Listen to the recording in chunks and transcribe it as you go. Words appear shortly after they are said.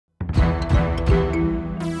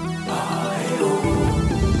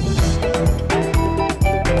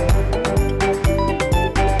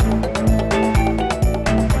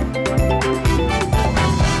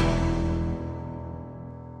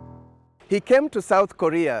He came to South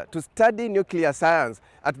Korea to study nuclear science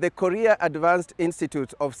at the Korea Advanced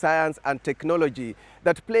Institute of Science and Technology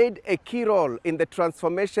that played a key role in the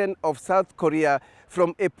transformation of South Korea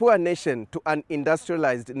from a poor nation to an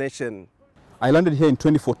industrialized nation. I landed here in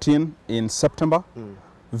 2014 in September,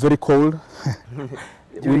 very cold.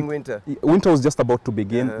 During winter? Winter was just about to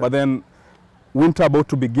begin, but then winter about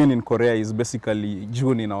to begin in Korea is basically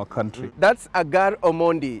June in our country. That's Agar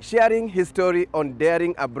Omondi sharing his story on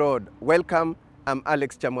Daring Abroad. Welcome, I'm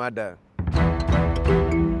Alex Chamwada.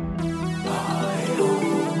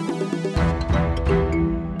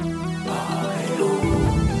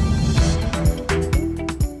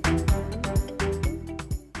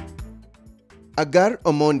 Agar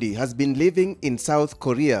Omondi has been living in South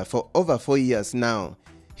Korea for over 4 years now.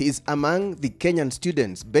 He is among the Kenyan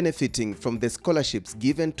students benefiting from the scholarships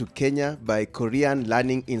given to Kenya by Korean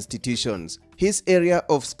learning institutions. His area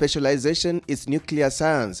of specialization is nuclear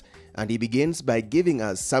science, and he begins by giving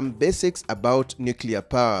us some basics about nuclear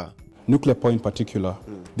power. Nuclear power in particular,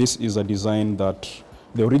 this is a design that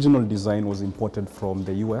the original design was imported from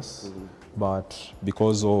the US, but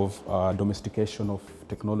because of domestication of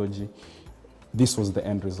technology, this was the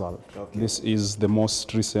end result. Okay. This is the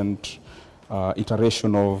most recent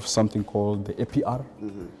iteration of something called the APR,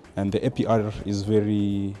 and the APR is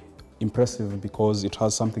very impressive because it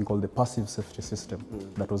has something called the passive safety system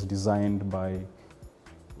that was designed by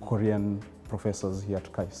Korean professors here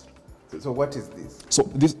at KAIST. So what is this? So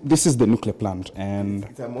this is the nuclear plant, and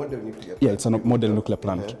it's a model nuclear plant. Yeah, it's a model nuclear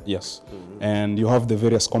plant. Yes, and you have the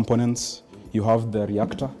various components. You have the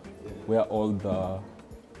reactor, where all the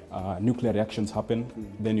nuclear reactions happen.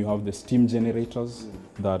 Then you have the steam generators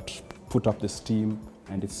that put up the steam,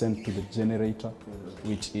 and it's sent to the generator,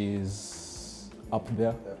 which is up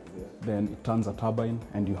there. Then it turns a turbine,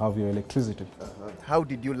 and you have your electricity. How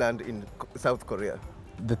did you land in South Korea?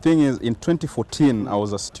 The thing is, in 2014, I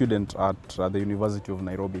was a student at the University of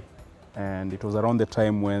Nairobi, and it was around the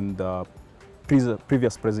time when the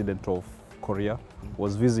previous president of Korea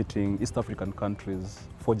was visiting East African countries,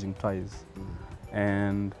 forging ties.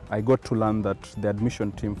 And I got to learn that the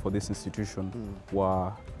admission team for this institution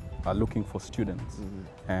were looking for students.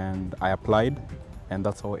 And I applied, and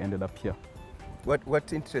that's how I ended up here.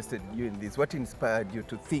 What interested you in this? What inspired you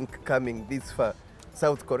to think coming this far,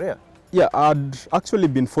 South Korea? Yeah, I'd actually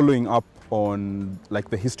been following up on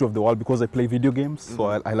like the history of the world because I play video games,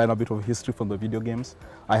 so I learn a bit of history from the video games.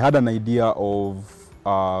 I had an idea of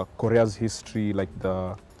Korea's history, like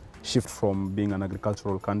the shift from being an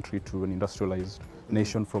agricultural country to an industrialized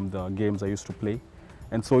nation from the games I used to play.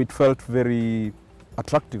 And so it felt very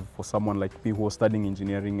attractive for someone like me who was studying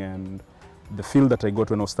engineering, and the field that I got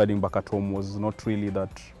when I was studying back at home was not really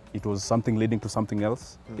that, it was something leading to something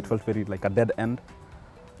else. It felt very like a dead end.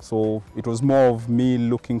 So it was more of me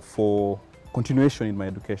looking for continuation in my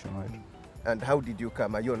education, right? And how did you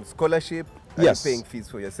come? Are you on scholarship? Are Yes. you paying fees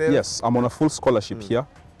for yourself? Yes, I'm on a full scholarship here.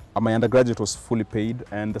 My undergraduate was fully paid,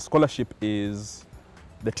 and the scholarship is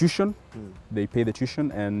the tuition. They pay the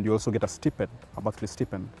tuition, and you also get a stipend, a monthly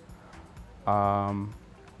stipend.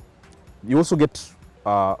 You also get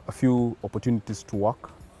a few opportunities to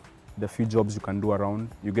work. There are few jobs you can do around.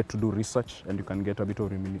 You get to do research, and you can get a bit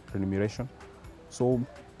of remuneration. So,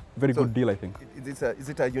 very good deal, I think. Is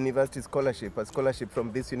it a university scholarship, a scholarship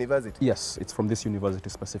from this university? Yes, it's from this university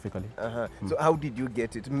specifically. So how did you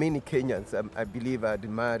get it? Many Kenyans, I believe, are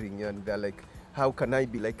admiring you, and they're like, how can I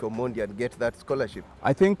be like Omondi and get that scholarship?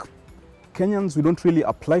 I think Kenyans, we don't really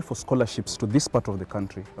apply for scholarships to this part of the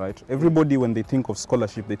country, right? Everybody, when they think of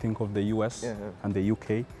scholarship, they think of the US and the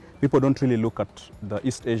UK. People don't really look at the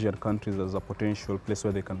East Asian countries as a potential place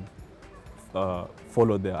where they can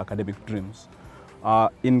follow their academic dreams.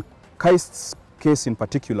 In KAIST's case in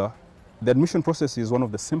particular, the admission process is one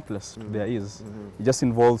of the simplest there is. It just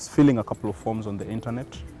involves filling a couple of forms on the internet,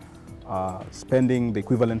 spending the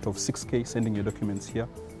equivalent of 6K, sending your documents here,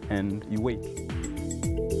 and you wait.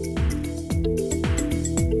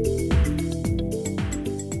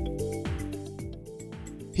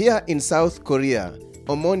 Here in South Korea,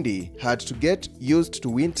 Omondi had to get used to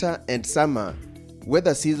winter and summer,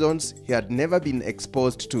 weather seasons he had never been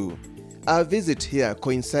exposed to. Our visit here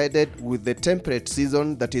coincided with the temperate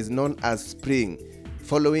season that is known as spring,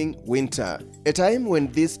 following winter, a time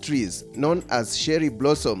when these trees, known as cherry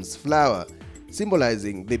blossoms, flower,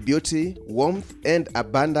 symbolizing the beauty, warmth, and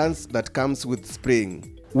abundance that comes with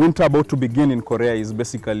spring. Winter about to begin in Korea is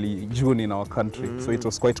basically June in our country, so it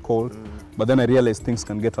was quite cold. But then I realized things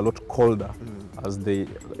can get a lot colder as the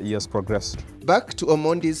years progressed. Back to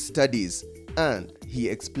Omondi's studies, and he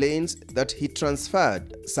explains that he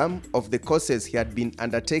transferred some of the courses he had been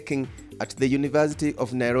undertaking at the University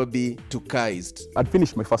of Nairobi to KAIST. I'd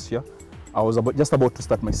finished my first year. I was just about to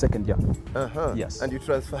start my second year. Yes. And you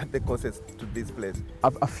transferred the courses to this place?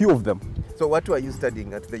 A few of them. So what were you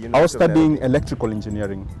studying at the University I was studying of Nairobi? electrical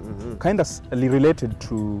engineering, kind of related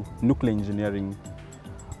to nuclear engineering.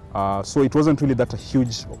 So it wasn't really that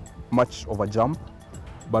much of a jump.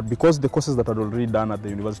 But because the courses that I'd already done at the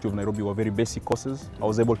University of Nairobi were very basic courses, I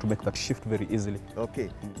was able to make that shift very easily. Okay.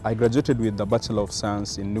 I graduated with the Bachelor of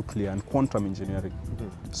Science in Nuclear and Quantum Engineering.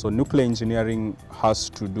 So nuclear engineering has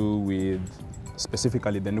to do with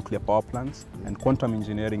specifically the nuclear power plants, and quantum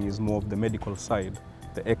engineering is more of the medical side,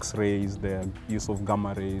 the X-rays, the use of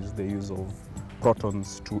gamma rays, the use of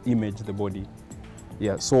protons to image the body.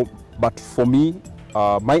 Yeah, so, but for me,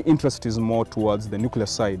 my interest is more towards the nuclear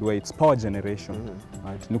side, where it's power generation,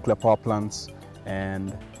 right? Nuclear power plants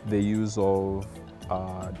and the use of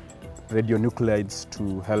radionuclides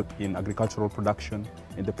to help in agricultural production,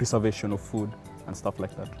 in the preservation of food and stuff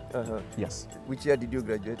like that. Yes. Which year did you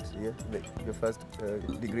graduate here, your first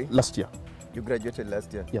degree? Last year. You graduated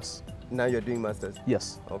last year? Yes. Now you're doing masters?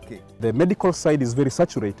 Yes. Okay. The medical side is very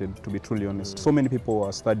saturated, to be truly honest. So many people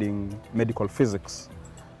are studying medical physics.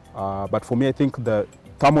 But for me, I think the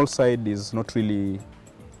thermal side is not really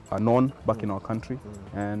known back in our country.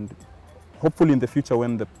 And hopefully in the future,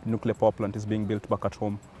 when the nuclear power plant is being built back at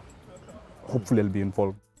home, hopefully I'll be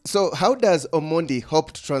involved. So how does Omondi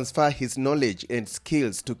hope to transfer his knowledge and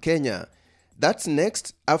skills to Kenya? That's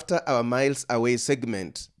next after our Miles Away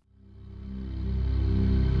segment.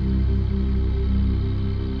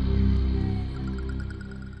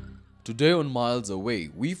 Today on Miles Away,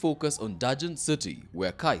 we focus on Daring city,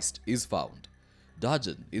 where KAIST is found.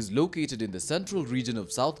 Daring is located in the central region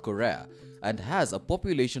of South Korea and has a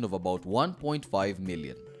population of about 1.5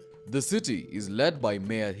 million. The city is led by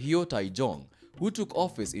Mayor Hyo Tae-jong, who took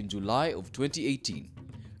office in July of 2018.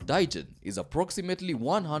 Daring is approximately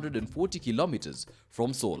 140 kilometers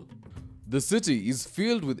from Seoul. The city is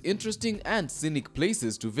filled with interesting and scenic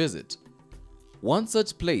places to visit. One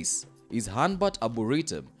such place is Hanbat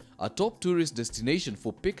Arboretum, a top tourist destination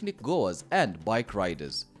for picnic goers and bike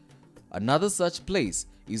riders. Another such place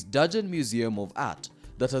is Daring Museum of Art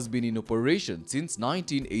that has been in operation since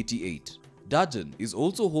 1988. Daring is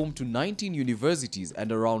also home to 19 universities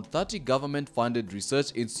and around 30 government-funded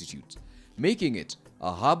research institutes, making it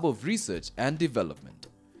a hub of research and development.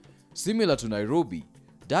 Similar to Nairobi,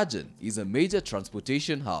 Daring is a major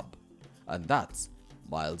transportation hub. And that's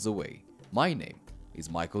Miles Away. My name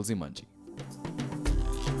is Michael Zimanji.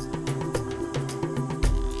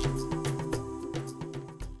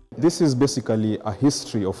 This is basically a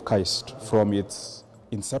history of KAIST from its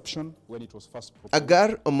inception, when it was first proposed.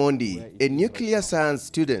 Agar Omondi, a nuclear science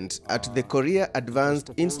student at the Korea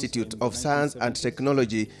Advanced Institute of Science and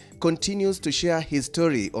Technology, continues to share his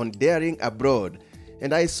story on Daring Abroad,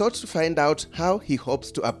 and I sought to find out how he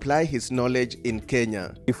hopes to apply his knowledge in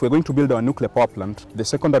Kenya. If we're going to build our nuclear power plant, the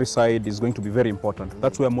secondary side is going to be very important.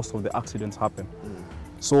 That's where most of the accidents happen.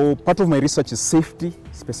 So part of my research is safety,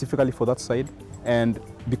 specifically for that side. And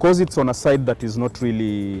because it's on a side that is not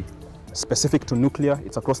really specific to nuclear,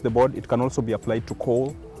 it's across the board, it can also be applied to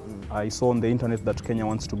coal. I saw on the internet that Kenya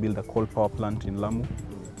wants to build a coal power plant in Lamu.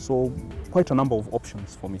 So quite a number of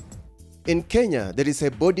options for me. In Kenya, there is a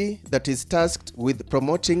body that is tasked with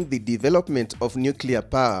promoting the development of nuclear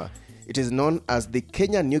power. It is known as the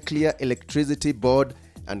Kenya Nuclear Electricity Board,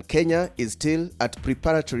 and Kenya is still at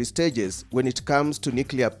preparatory stages when it comes to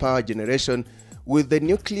nuclear power generation, with the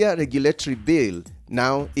Nuclear Regulatory Bill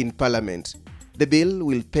now in Parliament. The bill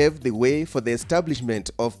will pave the way for the establishment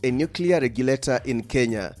of a nuclear regulator in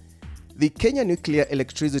Kenya. The Kenya Nuclear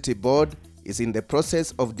Electricity Board is in the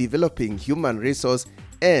process of developing human resource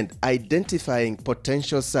and identifying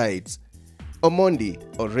potential sites. Omondi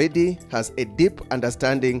already has a deep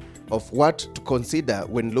understanding of what to consider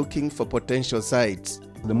when looking for potential sites.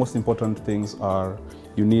 The most important things are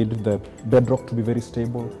you need the bedrock to be very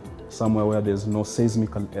stable, somewhere where there's no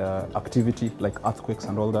seismic activity like earthquakes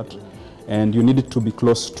and all that. And you need it to be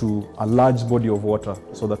close to a large body of water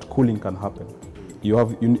so that cooling can happen. Your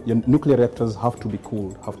nuclear reactors have to be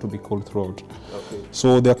cooled throughout. Okay.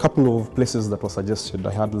 So there are a couple of places that were suggested.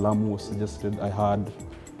 I had Lamu was suggested. I had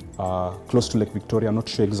close to Lake Victoria. I'm not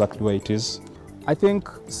sure exactly where it is. I think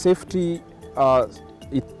safety,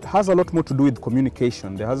 it has a lot more to do with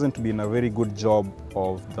communication. There hasn't been a very good job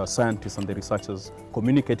of the scientists and the researchers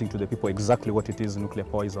communicating to the people exactly what it is nuclear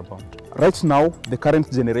power is about. Right now, the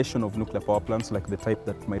current generation of nuclear power plants, like the type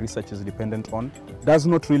that my research is dependent on, does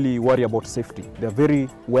not really worry about safety. They're very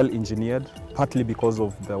well engineered, partly because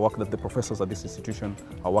of the work that the professors at this institution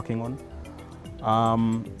are working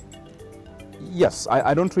on. Yes,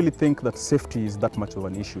 I don't really think that safety is that much of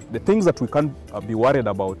an issue. The things that we can't be worried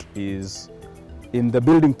about is in the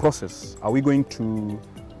building process. Are we going to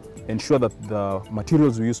ensure that the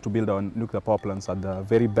materials we use to build our nuclear power plants are the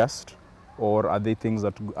very best, or are they things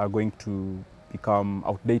that are going to become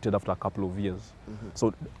outdated after a couple of years?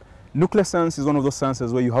 So nuclear science is one of those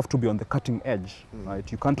sciences where you have to be on the cutting edge, right?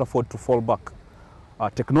 You can't afford to fall back.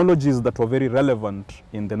 Technologies that were very relevant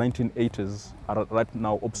in the 1980s are right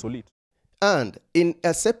now obsolete. And in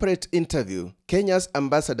a separate interview, Kenya's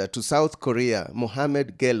ambassador to South Korea,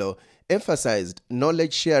 Mohamed Gello, emphasized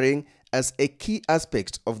knowledge sharing as a key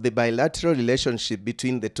aspect of the bilateral relationship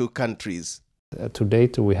between the two countries. To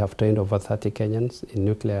date, we have trained over 30 Kenyans in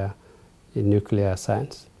nuclear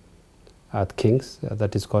science at KINGS,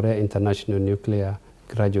 that is Korea International Nuclear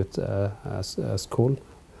Graduate School,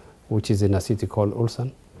 which is in a city called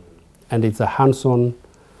Ulsan. And it's a hands-on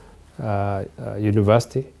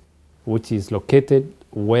university, which is located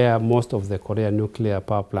where most of the Korean nuclear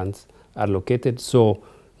power plants are located. So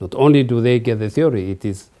not only do they get the theory, it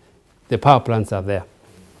is the power plants are there.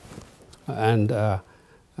 And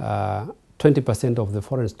 20% of the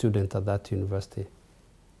foreign students at that university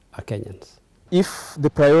are Kenyans. If the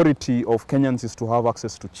priority of Kenyans is to have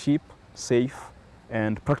access to cheap, safe,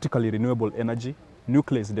 and practically renewable energy,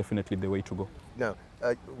 nuclear is definitely the way to go. Now,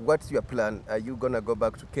 what's your plan? Are you going to go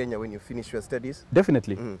back to Kenya when you finish your studies?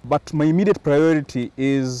 Definitely. But my immediate priority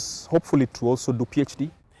is hopefully to also do PhD.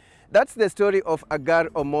 That's the story of Agar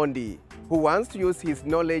Omondi, who wants to use his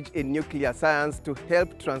knowledge in nuclear science to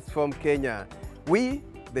help transform Kenya. We,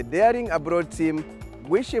 the Daring Abroad team,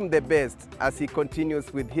 wish him the best as he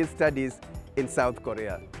continues with his studies in South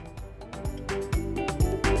Korea.